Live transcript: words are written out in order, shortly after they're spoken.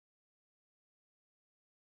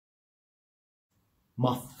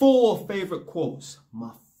My 4 favorite quotes. My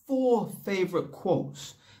 4 favorite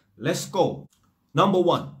quotes. Let's go. Number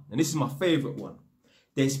 1, and this is my favorite one.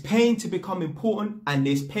 There's pain to become important, and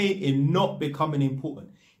there's pain in not becoming important.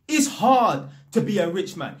 It's hard to be a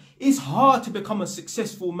rich man. It's hard to become a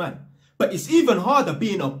successful man. But it's even harder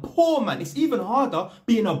being a poor man. It's even harder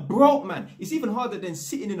being a broke man. It's even harder than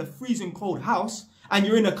sitting in a freezing cold house and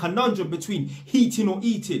you're in a conundrum between heating or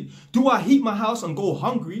eating. Do I heat my house and go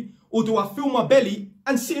hungry, or do I fill my belly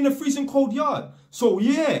and sit in a freezing cold yard? So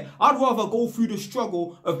yeah, I'd rather go through the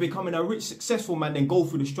struggle of becoming a rich, successful man than go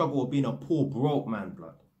through the struggle of being a poor, broke man,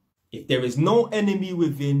 blood. If there is no enemy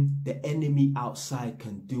within, the enemy outside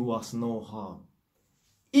can do us no harm.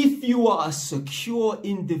 If you are a secure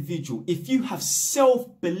individual, if you have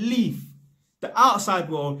self-belief, the outside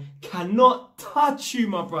world cannot touch you,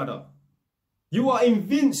 my brother. You are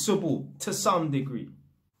invincible to some degree.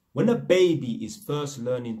 When a baby is first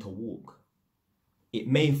learning to walk, it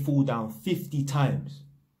may fall down 50 times,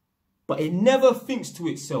 but it never thinks to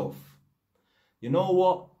itself, you know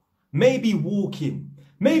what? Maybe walking,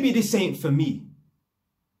 maybe this ain't for me.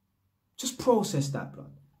 Just process that,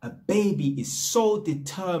 blood. A baby is so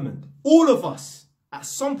determined. All of us, at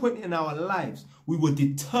some point in our lives, we were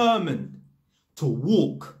determined to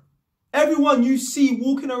walk. Everyone you see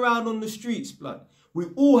walking around on the streets, blood, we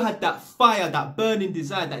all had that fire, that burning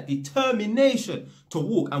desire, that determination to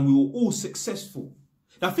walk, and we were all successful.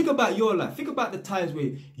 Now think about your life. Think about the times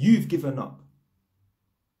where you've given up.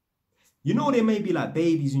 You know there may be like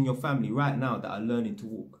babies in your family right now that are learning to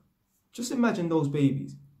walk. Just imagine those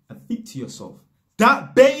babies and think to yourself,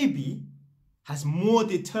 that baby has more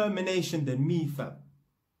determination than me, fam.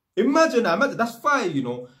 Imagine that. Imagine, that's fire, you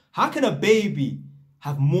know. How can a baby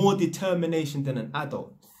have more determination than an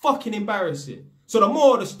adult? Fucking embarrassing. So the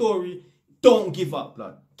moral of the story, don't give up,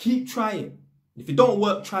 blood. Keep trying. If it don't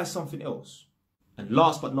work, try something else. And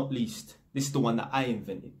last but not least, this is the one that I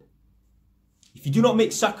invented. If you do not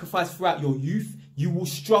make sacrifice throughout your youth, you will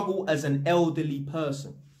struggle as an elderly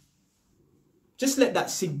person. Just let that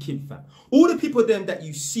sink in, fam. All the people then that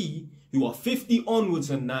you see who are 50 onwards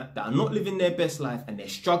and that are not living their best life and they're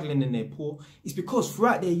struggling and they're poor, it's because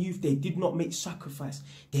throughout their youth they did not make sacrifice.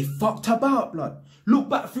 They fucked about, blood. Look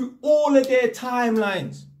back through all of their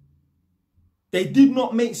timelines. They did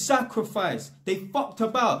not make sacrifice. They fucked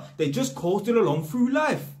about. They just coasted along through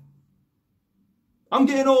life. I'm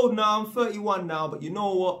getting old now, I'm 31 now, but you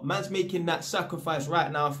know what? Man's making that sacrifice right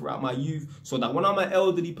now throughout my youth so that when I'm an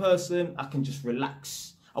elderly person, I can just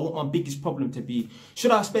relax. I want my biggest problem to be,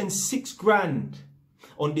 should I spend 6 grand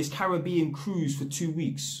on this Caribbean cruise for 2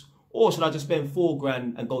 weeks? Or should I just spend 4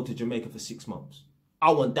 grand and go to Jamaica for 6 months?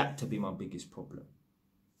 I want that to be my biggest problem.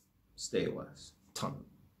 Stay wise. Tunnel.